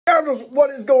Scoundrels, what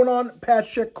is going on?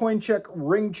 Patch check, coin check,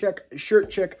 ring check,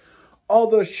 shirt check. All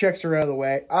those checks are out of the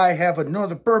way. I have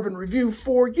another bourbon review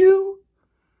for you.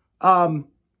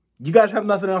 You guys have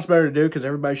nothing else better to do because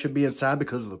everybody should be inside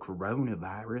because of the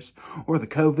coronavirus or the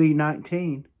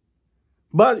COVID-19.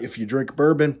 But if you drink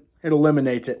bourbon, it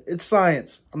eliminates it. It's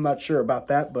science. I'm not sure about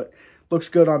that, but looks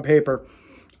good on paper.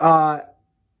 I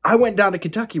went down to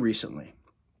Kentucky recently,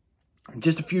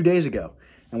 just a few days ago.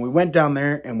 And we went down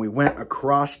there and we went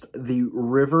across the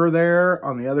river there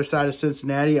on the other side of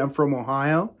Cincinnati. I'm from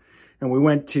Ohio. And we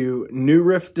went to New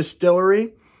Riff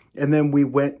Distillery. And then we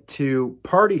went to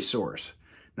Party Source.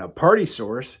 Now, Party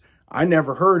Source, I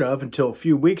never heard of until a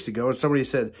few weeks ago. And somebody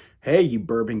said, hey, you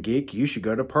bourbon geek, you should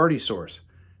go to Party Source.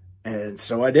 And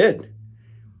so I did.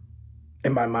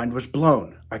 And my mind was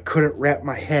blown. I couldn't wrap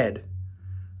my head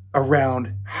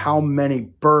around how many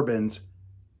bourbons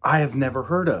I have never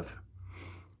heard of.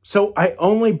 So I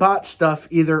only bought stuff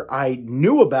either I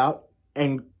knew about,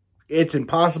 and it's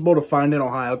impossible to find in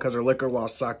Ohio because our liquor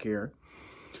laws suck here,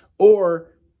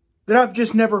 or that I've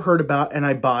just never heard about and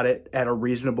I bought it at a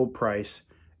reasonable price,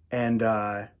 and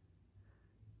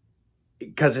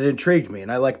because it intrigued me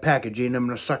and I like packaging. I'm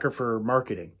a sucker for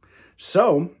marketing.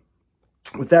 So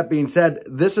with that being said,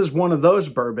 this is one of those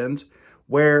bourbons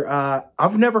where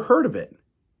I've never heard of it,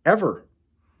 ever.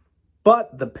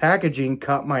 But the packaging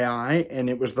caught my eye and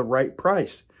it was the right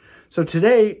price. So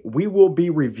today we will be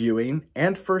reviewing,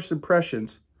 and first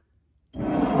impressions,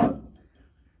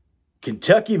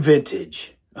 Kentucky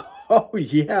Vintage. Oh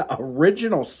yeah,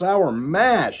 original sour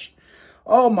mash.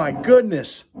 Oh my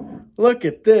goodness. Look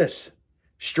at this.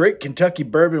 Straight Kentucky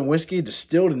bourbon whiskey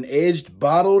distilled and aged,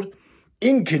 bottled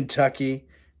in Kentucky.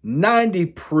 90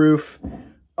 proof.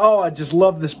 Oh, I just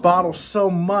love this bottle so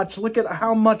much. Look at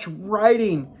how much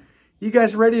writing. You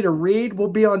guys ready to read? We'll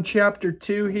be on chapter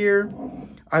 2 here.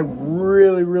 I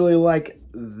really, really like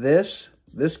this.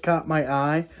 This caught my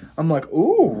eye. I'm like,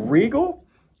 ooh, Regal.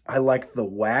 I like the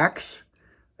wax.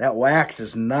 That wax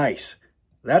is nice.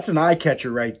 That's an eye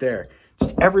catcher right there.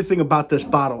 Just everything about this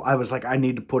bottle, I was like, I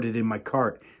need to put it in my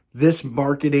cart. This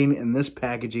marketing and this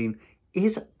packaging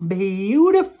is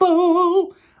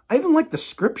beautiful. I even like the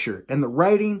scripture and the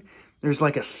writing. There's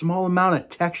like a small amount of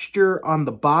texture on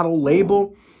the bottle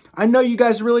label. I know you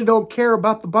guys really don't care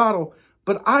about the bottle,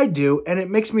 but I do, and it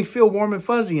makes me feel warm and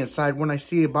fuzzy inside when I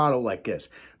see a bottle like this.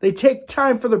 They take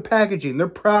time for their packaging. They're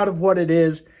proud of what it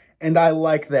is, and I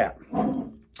like that.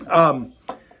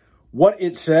 What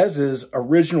it says is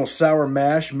original sour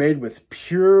mash made with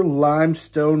pure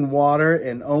limestone water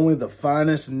and only the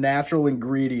finest natural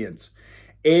ingredients.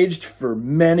 Aged for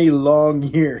many long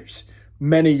years.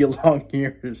 Many long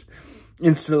years.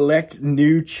 In select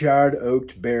new charred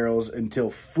oaked barrels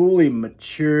until full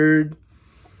maturity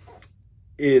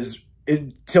is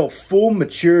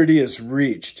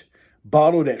reached.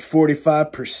 Bottled at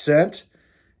 45%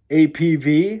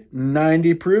 APV,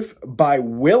 90 proof by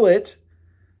Willett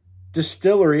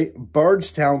Distillery,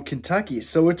 Bardstown, Kentucky.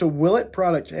 So it's a Willett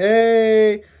product.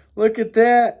 Hey, look at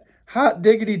that. Hot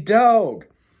diggity dog.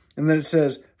 And then it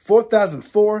says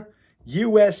 4004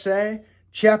 USA.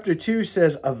 Chapter 2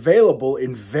 says available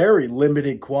in very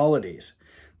limited quantities.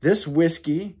 This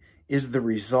whiskey is the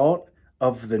result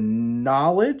of the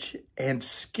knowledge and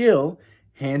skill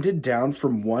handed down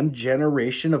from one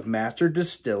generation of master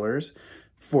distillers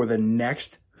for the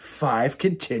next 5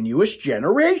 continuous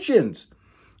generations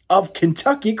of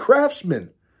Kentucky craftsmen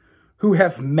who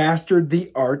have mastered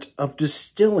the art of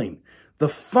distilling the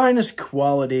finest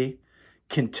quality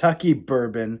Kentucky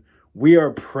bourbon. We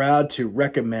are proud to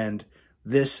recommend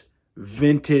this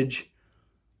vintage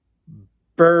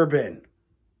bourbon.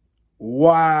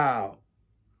 Wow.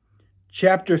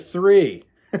 Chapter 3.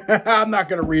 I'm not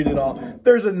going to read it all.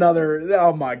 There's another.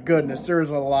 Oh my goodness. There's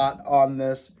a lot on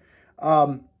this.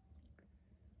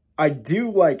 I do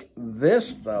like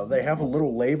this though. They have a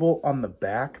little label on the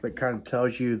back that kind of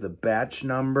tells you the batch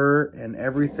number and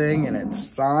everything, and it's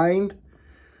signed.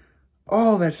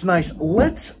 Oh, that's nice.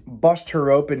 Let's bust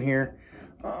her open here.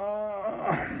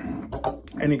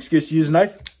 Any excuse to use a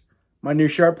knife? My new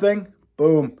sharp thing?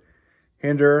 Boom.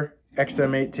 Hinder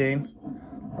XM18.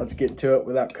 Let's get to it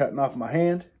without cutting off my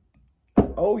hand.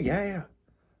 Oh, yeah.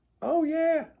 Oh,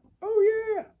 yeah. Oh,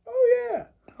 yeah. Oh, yeah.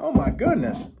 Oh, my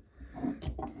goodness.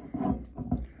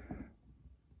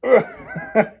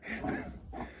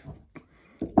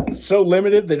 It's so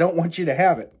limited, they don't want you to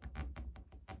have it.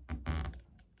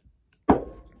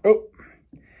 Oh.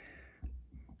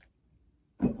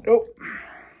 Oh.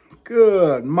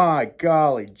 Good, my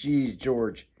golly, geez,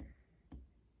 George.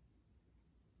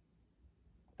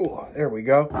 Oh, there we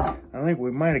go. I think we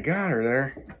might have got her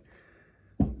there.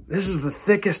 This is the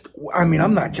thickest. I mean,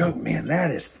 I'm not joking, man. That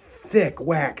is thick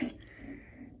wax.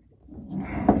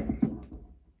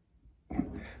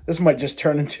 This might just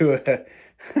turn into a...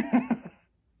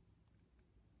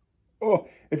 Oh,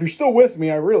 if you're still with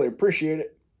me, I really appreciate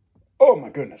it. Oh, my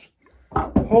goodness.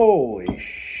 Holy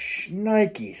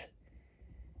shnikes.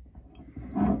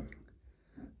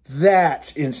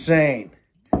 That's insane.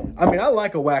 I mean, I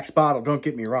like a wax bottle, don't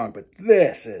get me wrong, but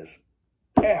this is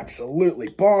absolutely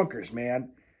bonkers,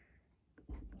 man.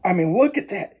 I mean, look at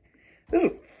that. This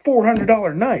is a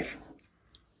 $400 knife.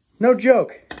 No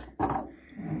joke.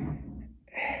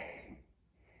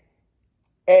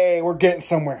 Hey, we're getting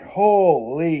somewhere.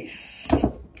 Holy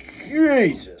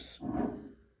Jesus.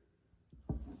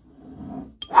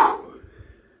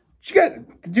 You got,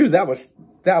 dude, that was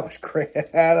great.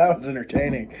 That was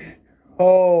entertaining.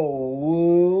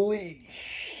 Holy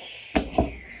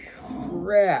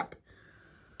crap.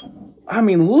 I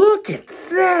mean, look at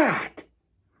that.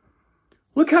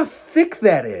 Look how thick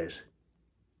that is.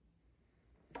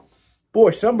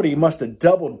 Boy, somebody must have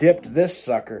double dipped this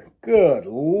sucker. Good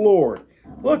Lord.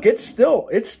 Look, it's still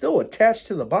attached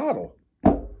to the bottle.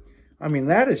 I mean,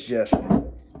 that is just...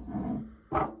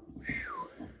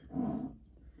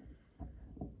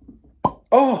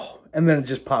 Oh, and then it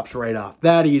just pops right off.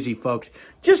 That easy, folks.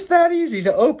 Just that easy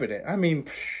to open it. I mean,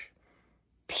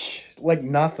 like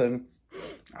nothing.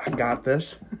 I got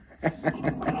this.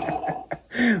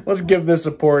 Let's give this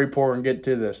a pour and get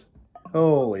to this.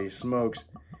 Holy smokes.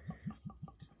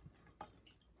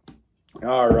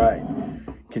 All right.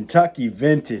 Kentucky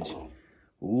Vintage.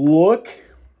 Look.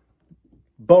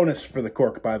 Bonus for the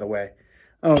cork, by the way.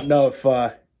 I don't know if...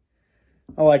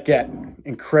 I like that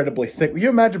incredibly thick. Will you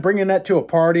imagine bringing that to a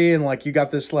party and like you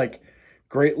got this like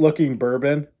great looking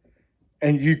bourbon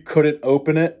and you couldn't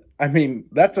open it? I mean,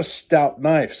 that's a stout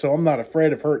knife, so I'm not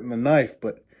afraid of hurting the knife,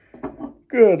 but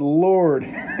good Lord.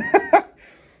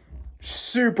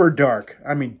 Super dark.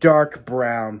 I mean, dark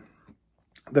brown.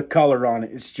 The color on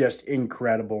it is just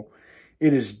incredible.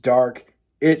 It is dark.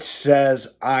 It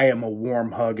says, I am a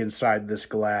warm hug inside this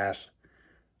glass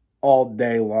all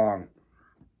day long.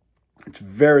 It's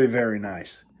very, very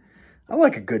nice. I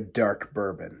like a good dark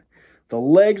bourbon. The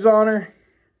legs on her,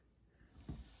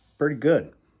 pretty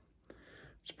good.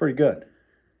 It's pretty good.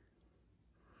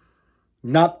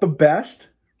 Not the best,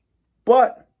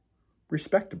 but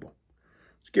respectable.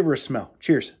 Let's give her a smell.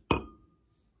 Cheers.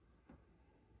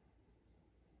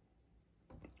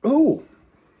 Ooh.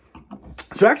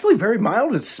 It's actually very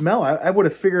mild in smell. I would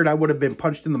have figured I would have been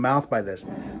punched in the mouth by this.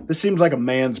 This seems like a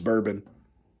man's bourbon.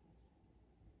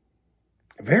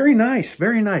 Very nice,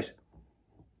 very nice.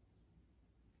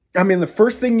 I mean, the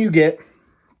first thing you get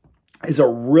is a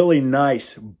really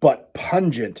nice but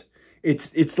pungent.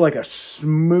 It's like a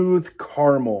smooth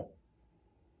caramel.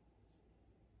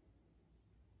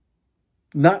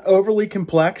 Not overly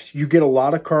complex. You get a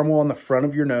lot of caramel on the front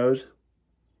of your nose.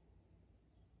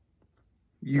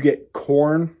 You get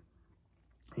corn.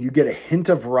 You get a hint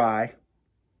of rye.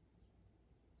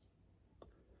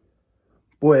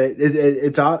 Boy,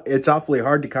 it's awfully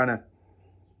hard to kind of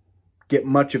get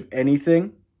much of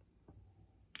anything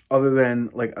other than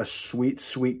like a sweet,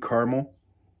 sweet caramel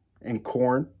and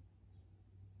corn.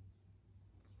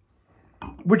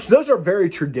 Which those are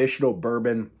very traditional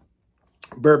bourbon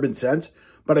scents.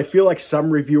 But I feel like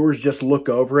some reviewers just look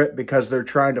over it because they're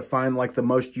trying to find like the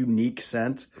most unique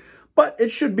scents. But it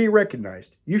should be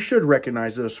recognized. You should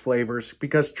recognize those flavors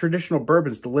because traditional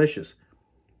bourbon's delicious.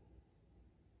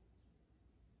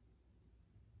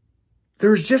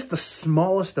 There's just the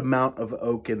smallest amount of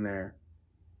oak in there.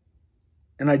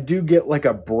 And I do get like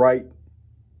a bright...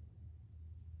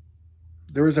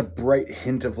 There is a bright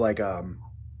hint of like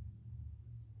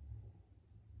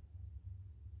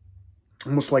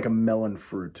almost like a melon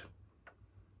fruit.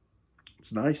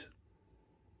 It's nice.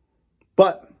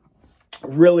 But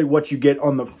really what you get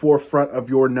on the forefront of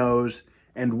your nose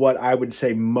and what I would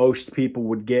say most people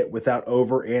would get without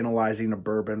over-analyzing a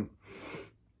bourbon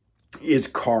is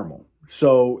caramel.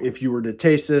 So if you were to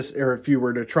taste this or if you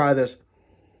were to try this,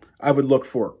 I would look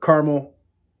for caramel,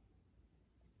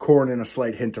 corn, and a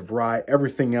slight hint of rye.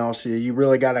 Everything else, you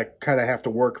really got to kind of have to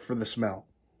work for the smell.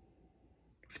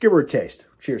 Let's give her a taste.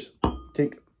 Cheers.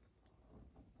 Tink.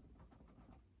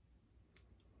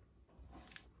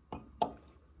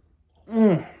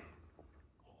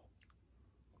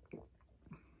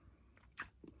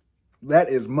 That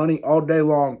is money all day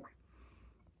long.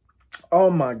 Oh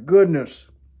my goodness.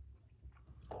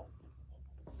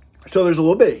 So there's a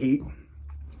little bit of heat.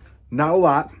 Not a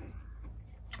lot.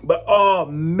 But oh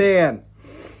man.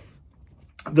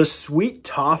 The sweet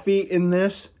toffee in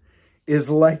this is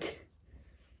like...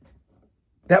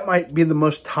 that might be the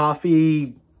most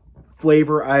toffee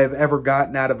flavor I have ever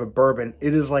gotten out of a bourbon.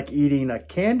 It is like eating a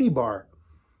candy bar.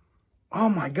 Oh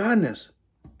my goodness.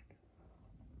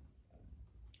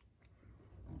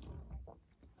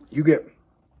 You get,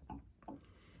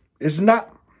 it's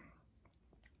not,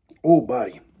 oh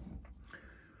buddy,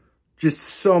 just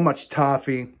so much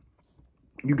toffee.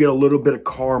 You get a little bit of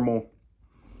caramel.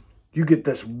 You get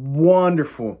this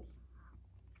wonderful,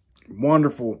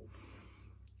 wonderful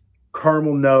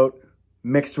caramel note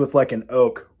mixed with like an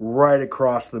oak right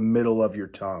across the middle of your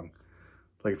tongue.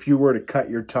 Like if you were to cut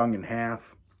your tongue in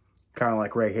half, kind of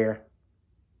like right here.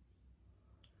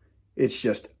 It's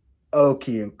just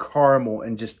oaky and caramel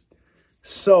and just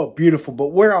so beautiful.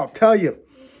 But where I'll tell you,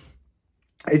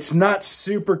 it's not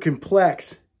super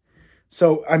complex.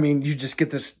 So, I mean, you just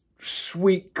get this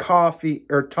sweet toffee,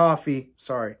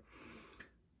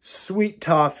 sweet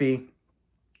toffee,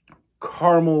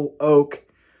 caramel oak.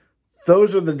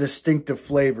 Those are the distinctive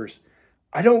flavors.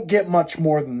 I don't get much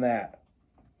more than that.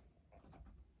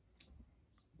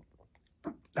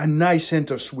 A nice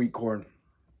hint of sweet corn.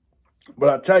 But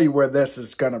I'll tell you where this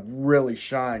is going to really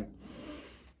shine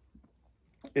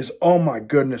is, oh my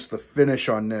goodness, the finish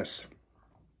on this.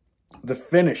 The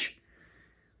finish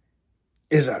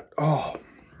is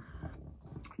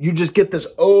you just get this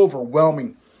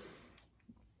overwhelming,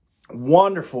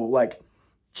 wonderful, like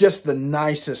just the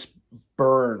nicest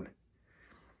burn.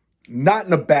 Not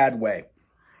in a bad way.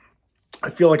 I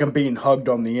feel like I'm being hugged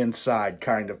on the inside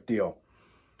kind of deal.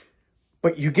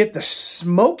 But you get the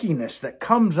smokiness that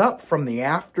comes up from the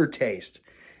aftertaste.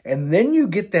 And then you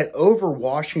get that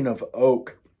overwashing of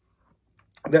oak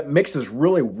that mixes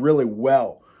really, really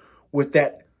well with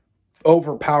that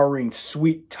overpowering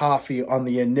sweet toffee on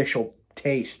the initial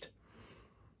taste.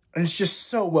 And it's just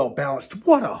so well balanced.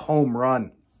 What a home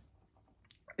run.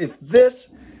 If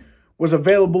this was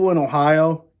available in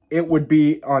Ohio, it would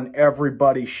be on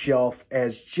everybody's shelf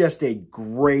as just a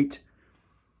great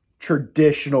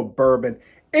traditional bourbon.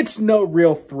 It's no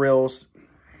real thrills.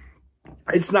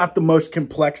 It's not the most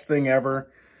complex thing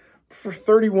ever. For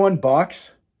 31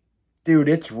 bucks, dude,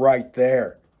 it's right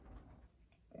there.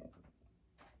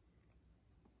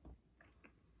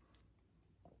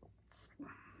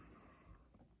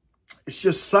 It's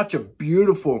just such a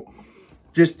beautiful,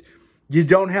 you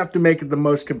don't have to make it the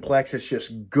most complex. It's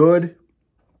just good,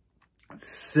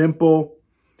 simple,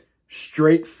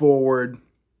 straightforward.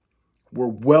 We're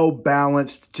well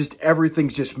balanced. Just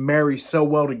everything's just marries so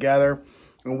well together.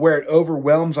 And where it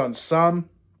overwhelms on some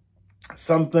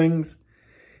things,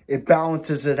 it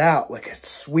balances it out like a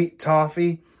sweet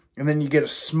toffee. And then you get a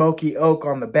smoky oak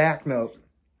on the back note.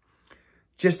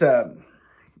 Just a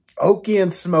oaky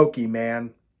and smoky,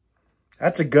 man.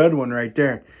 That's a good one right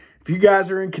there. If you guys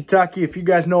are in Kentucky, if you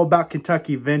guys know about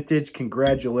Kentucky Vintage,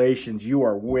 congratulations. You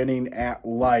are winning at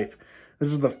life. This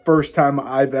is the first time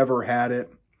I've ever had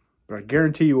it. But I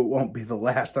guarantee you it won't be the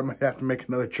last. I might have to make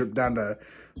another trip down to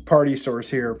Party Source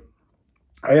here.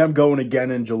 I am going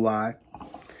again in July.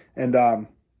 And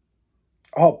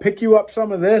I'll pick you up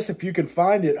some of this if you can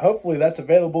find it. Hopefully that's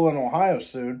available in Ohio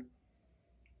soon.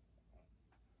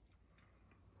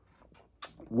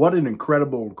 What an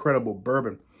incredible, incredible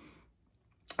bourbon.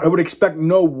 I would expect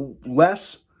no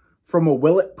less from a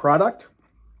Willet product.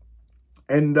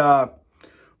 And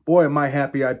boy, am I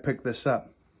happy I picked this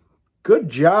up. Good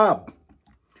job.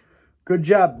 Good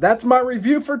job. That's my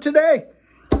review for today.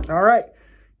 All right.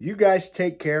 You guys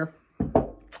take care.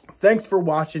 Thanks for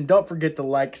watching. Don't forget to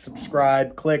like,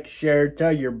 subscribe, click, share,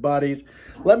 tell your buddies.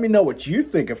 Let me know what you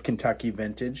think of Kentucky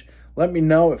Vintage. Let me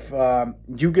know if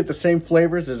you get the same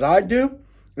flavors as I do.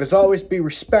 As always, be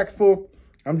respectful.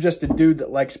 I'm just a dude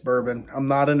that likes bourbon. I'm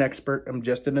not an expert. I'm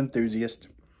just an enthusiast.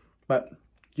 But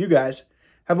you guys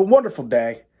have a wonderful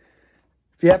day.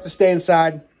 If you have to stay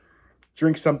inside,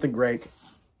 drink something great.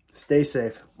 Stay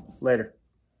safe. Later.